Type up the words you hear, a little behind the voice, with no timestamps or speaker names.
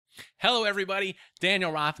Hello everybody,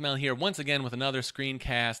 Daniel Rothmel here once again with another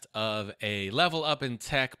screencast of a Level Up in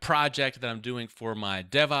Tech project that I'm doing for my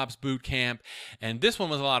DevOps bootcamp. And this one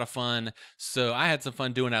was a lot of fun, so I had some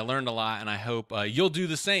fun doing it. I learned a lot, and I hope you'll do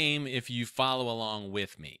the same if you follow along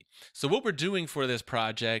with me. So what we're doing for this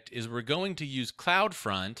project is we're going to use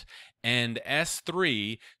CloudFront and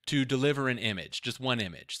S3 to deliver an image, just one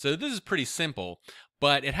image. So this is pretty simple,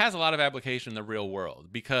 but it has a lot of application in the real world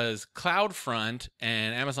because CloudFront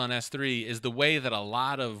and Amazon S3 is the way that a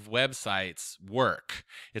lot of websites work.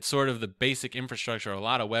 It's sort of the basic infrastructure of a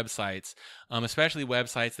lot of websites, especially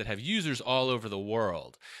websites that have users all over the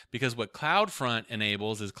world. Because what CloudFront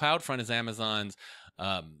enables is CloudFront is Amazon's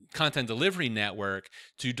content delivery network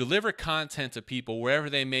to deliver content to people wherever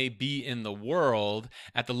they may be in the world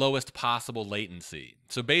at the lowest possible latency.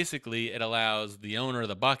 So basically, it allows the owner of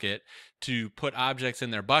the bucket to put objects in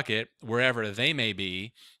their bucket wherever they may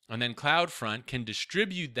be, and then CloudFront can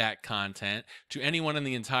distribute that content to anyone in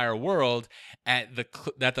the entire world at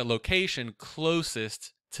the location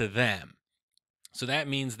closest to them. So that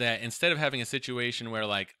means that instead of having a situation where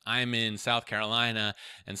like I'm in South Carolina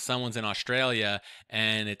and someone's in Australia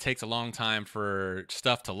and it takes a long time for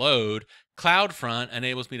stuff to load, CloudFront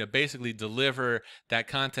enables me to basically deliver that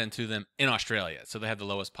content to them in Australia, so they have the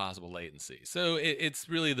lowest possible latency. So it's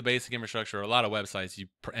really the basic infrastructure of a lot of websites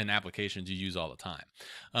and applications you use all the time.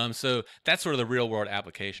 So that's sort of the real world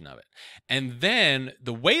application of it. And then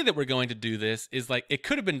the way that we're going to do this is like it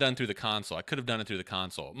could have been done through the console. I could have done it through the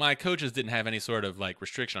console. My coaches didn't have any sort of like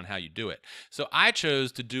restriction on how you do it. So I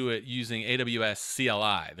chose to do it using AWS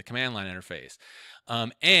CLI, the command line interface,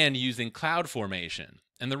 and using CloudFormation.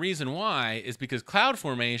 And the reason why is because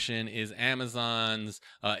CloudFormation is Amazon's,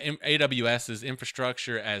 AWS's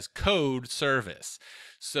infrastructure as code service.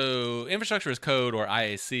 So infrastructure as code, or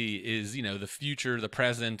IAC, is, you know, the future, the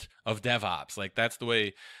present of DevOps. Like that's the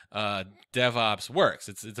way DevOps works.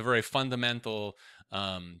 It's a very fundamental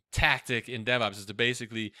tactic in DevOps, is to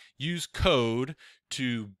basically use code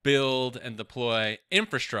to build and deploy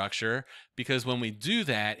infrastructure, because when we do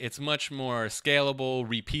that, it's much more scalable,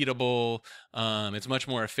 repeatable, it's much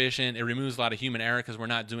more efficient. It removes a lot of human error because we're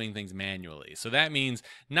not doing things manually. So that means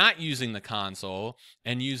not using the console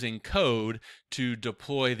and using code to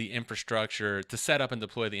deploy the infrastructure, to set up and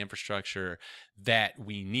deploy the infrastructure that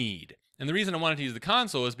we need. And the reason I wanted to use the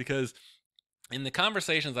console is because in the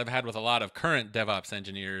conversations I've had with a lot of current DevOps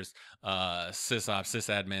engineers, sysops,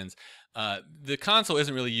 sysadmins, the console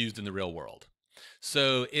isn't really used in the real world.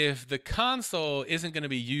 So if the console isn't going to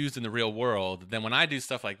be used in the real world, then when I do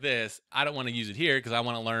stuff like this, I don't want to use it here because I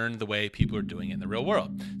want to learn the way people are doing it in the real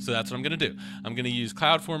world. So that's what I'm going to do. I'm going to use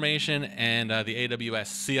CloudFormation and the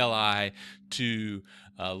AWS CLI to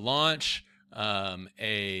launch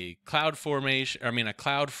a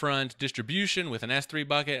CloudFront distribution with an S3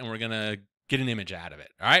 bucket, and we're going to get an image out of it.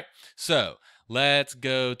 All right. So let's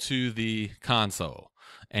go to the console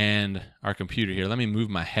and our computer here. Let me move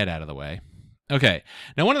my head out of the way. Okay.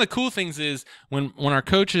 Now, one of the cool things is when our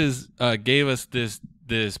coaches gave us this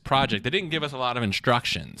project, they didn't give us a lot of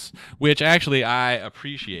instructions, which actually I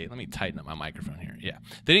appreciate. Let me tighten up my microphone here. Yeah.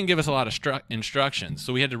 They didn't give us a lot of instructions,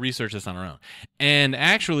 so we had to research this on our own. And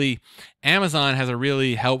actually, Amazon has a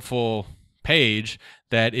really helpful page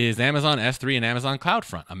that is Amazon S3 and Amazon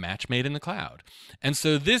CloudFront, a match made in the cloud. And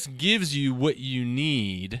so this gives you what you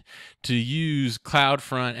need to use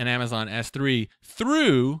CloudFront and Amazon S3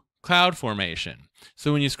 through CloudFormation.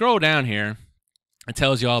 So when you scroll down here, it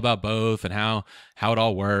tells you all about both and how it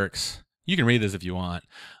all works. You can read this if you want,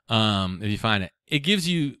 if you find it. It gives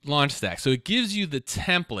you launch stack. So it gives you the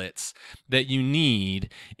templates that you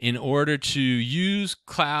need in order to use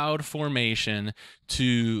CloudFormation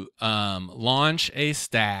to launch a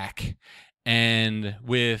stack and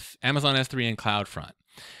with Amazon S3 and CloudFront.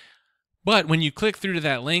 But when you click through to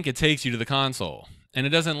that link, it takes you to the console, and it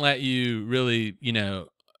doesn't let you really, you know,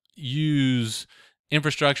 use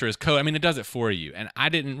infrastructure as code. I mean, it does it for you, and I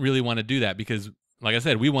didn't really want to do that because, like I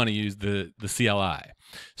said, we want to use the CLI.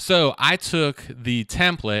 So I took the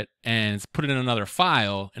template and put it in another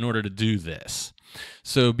file in order to do this.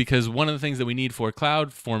 So because one of the things that we need for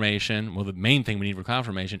CloudFormation, well, the main thing we need for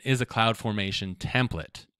CloudFormation is a CloudFormation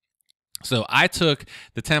template. So I took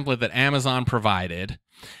the template that Amazon provided,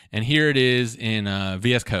 and here it is in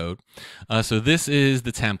VS Code. So this is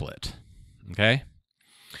the template, okay?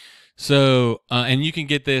 So, and you can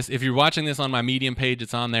get this, if you're watching this on my Medium page,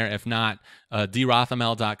 it's on there. If not,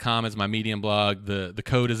 drothml.com is my Medium blog. The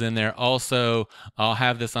code is in there. Also, I'll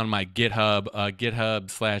have this on my GitHub,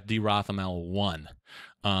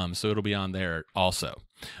 github/drothml1. So it'll be on there also.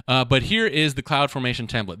 But here is the CloudFormation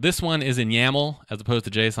template. This one is in YAML as opposed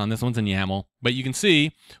to JSON. This one's in YAML. But you can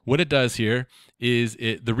see what it does here is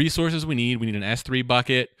the resources we need. We need an S3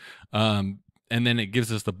 bucket. And then it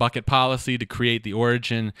gives us the bucket policy to create the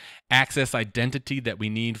origin access identity that we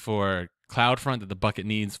need for CloudFront, that the bucket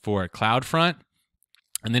needs for CloudFront.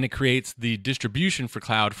 And then it creates the distribution for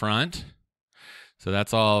CloudFront. So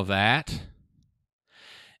that's all of that.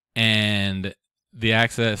 And the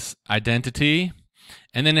access identity.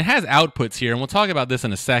 And then it has outputs here. And we'll talk about this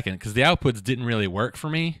in a second because the outputs didn't really work for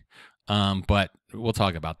me. But we'll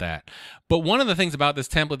talk about that. But one of the things about this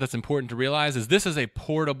template that's important to realize is this is a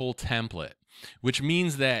portable template, which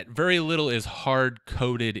means that very little is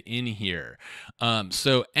hard-coded in here.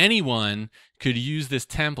 So anyone could use this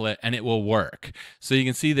template and it will work. So you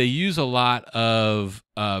can see they use a lot of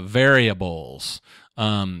variables.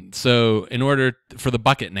 So in order for the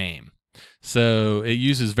bucket name. So it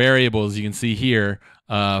uses variables, you can see here,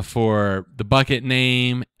 for the bucket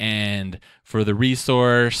name and for the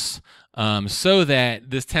resource, so that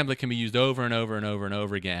this template can be used over and over and over and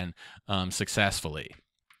over again successfully.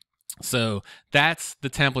 So that's the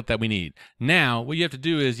template that we need. Now, what you have to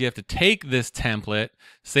do is you have to take this template,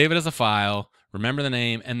 save it as a file, remember the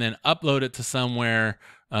name, and then upload it to somewhere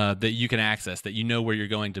that you can access, that you know where you're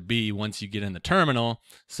going to be once you get in the terminal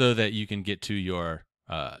so that you can get to your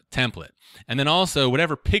template. And then also,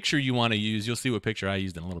 whatever picture you want to use, you'll see what picture I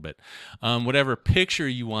used in a little bit. Whatever picture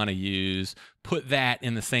you want to use, put that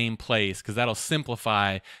in the same place because that'll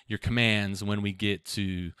simplify your commands when we get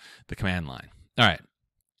to the command line. All right.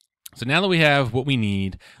 So now that we have what we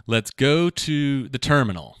need, let's go to the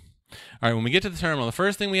terminal. All right, when we get to the terminal, the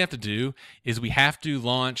first thing we have to do is we have to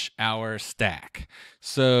launch our stack.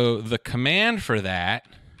 So the command for that,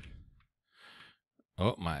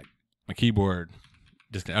 oh, my keyboard.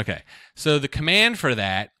 Okay, so the command for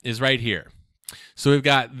that is right here. So we've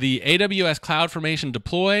got the AWS CloudFormation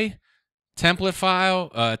deploy template file,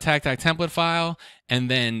 tag template file, and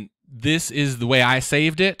then this is the way I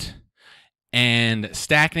saved it. And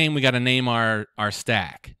stack name, we got to name our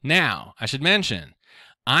stack. Now, I should mention,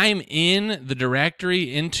 I'm in the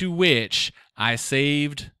directory into which I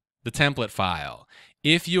saved the template file.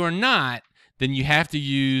 If you're not, then you have to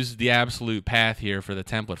use the absolute path here for the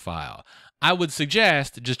template file. I would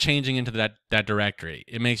suggest just changing into that directory.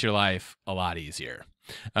 It makes your life a lot easier.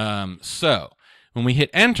 So when we hit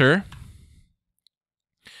enter,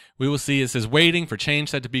 we will see it says waiting for change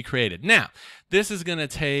set to be created. Now, this is going to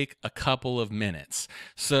take a couple of minutes.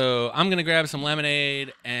 So I'm going to grab some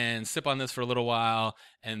lemonade and sip on this for a little while,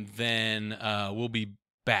 and then we'll be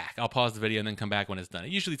back. I'll pause the video and then come back when it's done.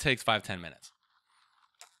 It usually takes 5-10 minutes.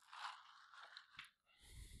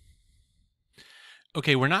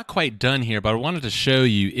 Okay, we're not quite done here, but I wanted to show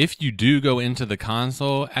you if you do go into the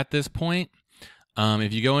console at this point,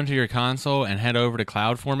 if you go into your console and head over to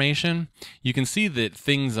CloudFormation, you can see that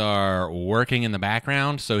things are working in the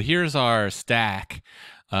background. So here's our stack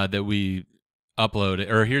that we uploaded,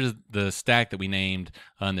 or here's the stack that we named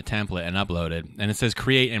on the template and uploaded, and it says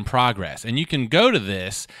create in progress. And you can go to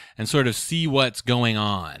this and sort of see what's going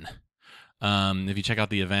on. If you check out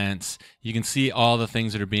the events, you can see all the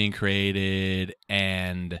things that are being created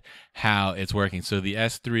and how it's working. So the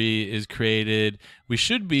S3 is created. We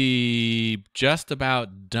should be just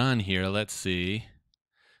about done here. Let's see.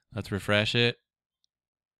 Let's refresh it.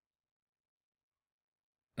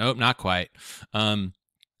 Nope, not quite. But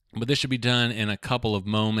this should be done in a couple of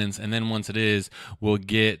moments. And then once it is, we'll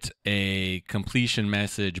get a completion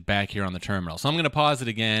message back here on the terminal. So I'm going to pause it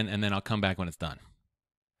again, and then I'll come back when it's done.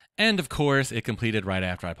 And of course, it completed right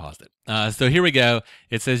after I paused it. So here we go.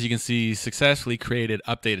 It says you can see successfully created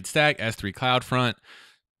updated stack, S3 CloudFront.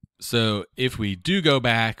 So if we do go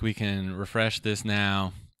back, we can refresh this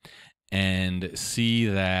now and see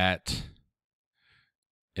that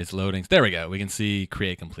it's loading. There we go. We can see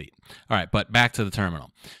create complete. All right, but back to the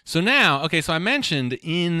terminal. So now, okay, so I mentioned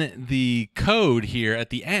in the code here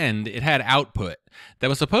at the end, it had output that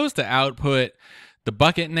was supposed to output the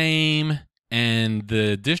bucket name and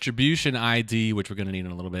the distribution ID, which we're going to need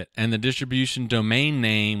in a little bit, and the distribution domain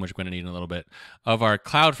name, which we're going to need in a little bit, of our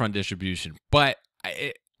CloudFront distribution. But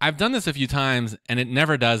I've done this a few times, and it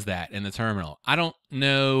never does that in the terminal. I don't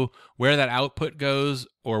know where that output goes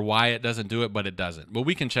or why it doesn't do it, but it doesn't. But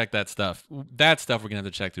we can check that stuff. That stuff we're going to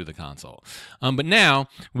have to check through the console. But now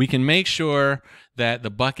we can make sure that the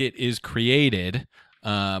bucket is created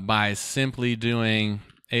by simply doing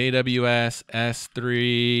AWS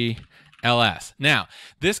S3 LS. Now,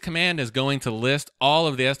 this command is going to list all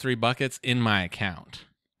of the S3 buckets in my account.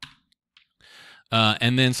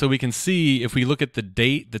 And then so we can see, if we look at the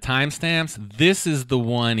date, the timestamps, this is the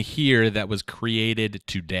one here that was created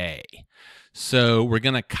today. So we're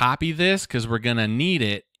going to copy this because we're going to need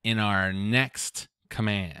it in our next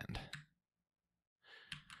command.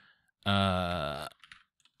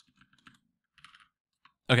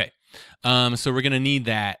 Okay. So we're going to need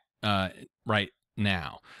that right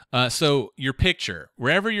now. So your picture,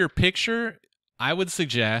 wherever your picture, I would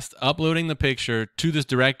suggest uploading the picture to this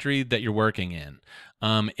directory that you're working in.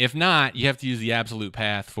 If not, you have to use the absolute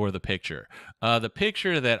path for the picture. The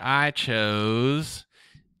picture that I chose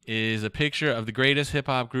is a picture of the greatest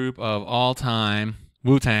hip-hop group of all time,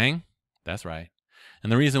 Wu-Tang. That's right.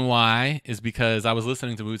 And the reason why is because I was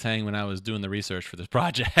listening to Wu-Tang when I was doing the research for this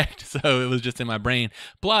project, so it was just in my brain.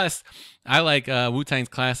 Plus, I like Wu-Tang's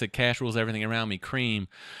classic Cash Rules Everything Around Me, Cream.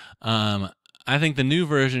 I think the new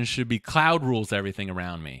version should be Cloud Rules Everything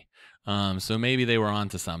Around Me. So maybe they were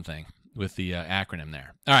onto something with the acronym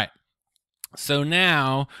there. All right. So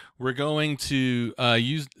now we're going to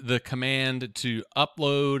use the command to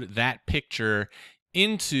upload that picture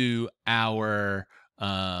into our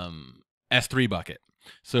S3 bucket.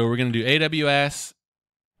 So we're going to do AWS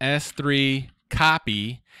S3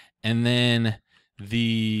 copy, and then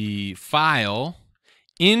the file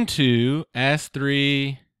into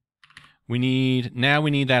S3. We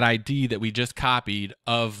need that ID that we just copied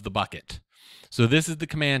of the bucket. So this is the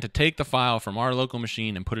command to take the file from our local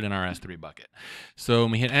machine and put it in our S3 bucket. So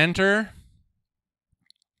when we hit enter,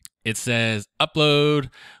 it says upload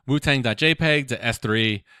wutang.jpg to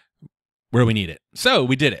S3 where we need it. So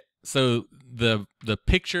we did it. So the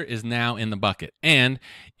picture is now in the bucket. And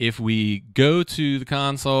if we go to the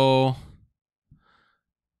console,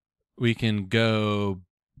 we can go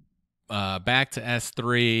back to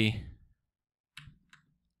S3,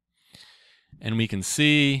 and we can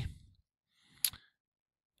see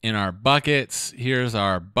in our buckets, here's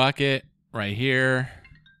our bucket right here.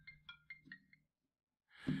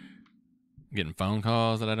 I'm getting phone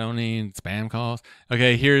calls that I don't need, spam calls.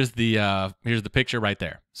 Okay, here's the picture right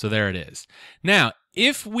there. So there it is. Now,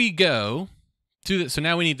 if we go to so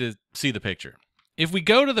now we need to see the picture. If we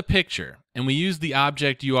go to the picture and we use the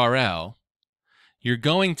object URL, you're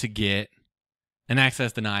going to get an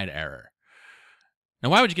access denied error. Now,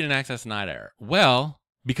 why would you get an access denied error? Well,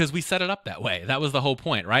 because we set it up that way. That was the whole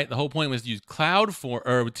point, right? The whole point was to use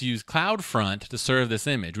CloudFront to serve this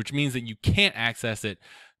image, which means that you can't access it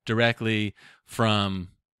directly from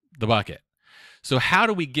the bucket. So how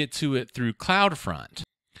do we get to it through CloudFront?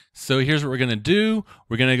 So here's what we're going to do.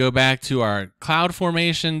 We're going to go back to our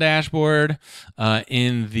CloudFormation dashboard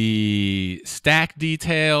in the stack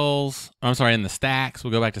details. I'm sorry, in the stacks.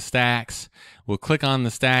 We'll go back to stacks. We'll click on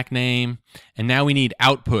the stack name. And now we need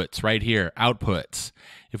outputs right here, outputs.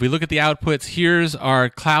 If we look at the outputs, here's our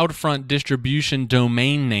CloudFront distribution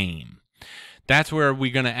domain name. That's where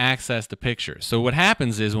we're going to access the picture. So what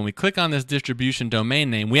happens is when we click on this distribution domain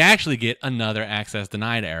name, we actually get another access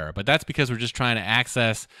denied error. But that's because we're just trying to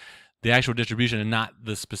access the actual distribution and not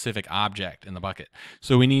the specific object in the bucket.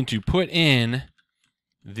 So we need to put in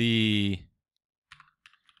the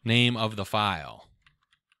name of the file.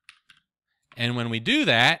 And when we do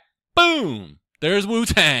that, boom, there's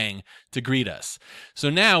Wu-Tang to greet us. So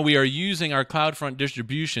now we are using our CloudFront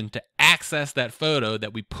distribution to access that photo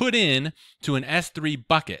that we put in to an S3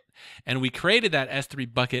 bucket. And we created that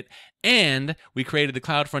S3 bucket, and we created the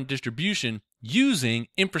CloudFront distribution using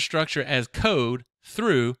infrastructure as code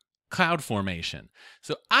through CloudFormation.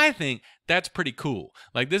 So I think that's pretty cool.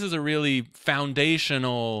 Like, this is a really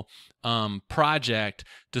foundational project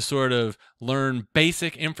to sort of learn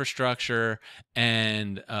basic infrastructure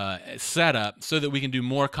and setup so that we can do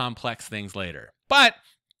more complex things later. But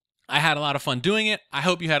I had a lot of fun doing it. I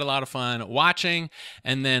hope you had a lot of fun watching.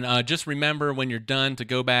 And then just remember when you're done to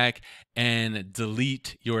go back and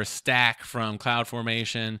delete your stack from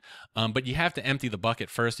CloudFormation. But you have to empty the bucket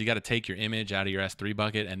first. You got to take your image out of your S3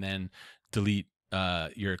 bucket and then delete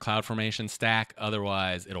your CloudFormation stack.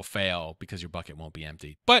 Otherwise, it'll fail because your bucket won't be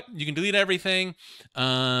empty. But you can delete everything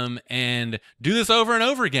and do this over and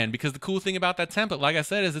over again, because the cool thing about that template, like I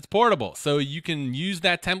said, is it's portable. So you can use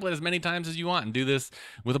that template as many times as you want and do this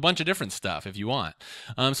with a bunch of different stuff if you want.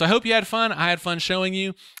 So I hope you had fun. I had fun showing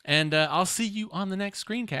you, and I'll see you on the next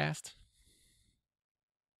screencast.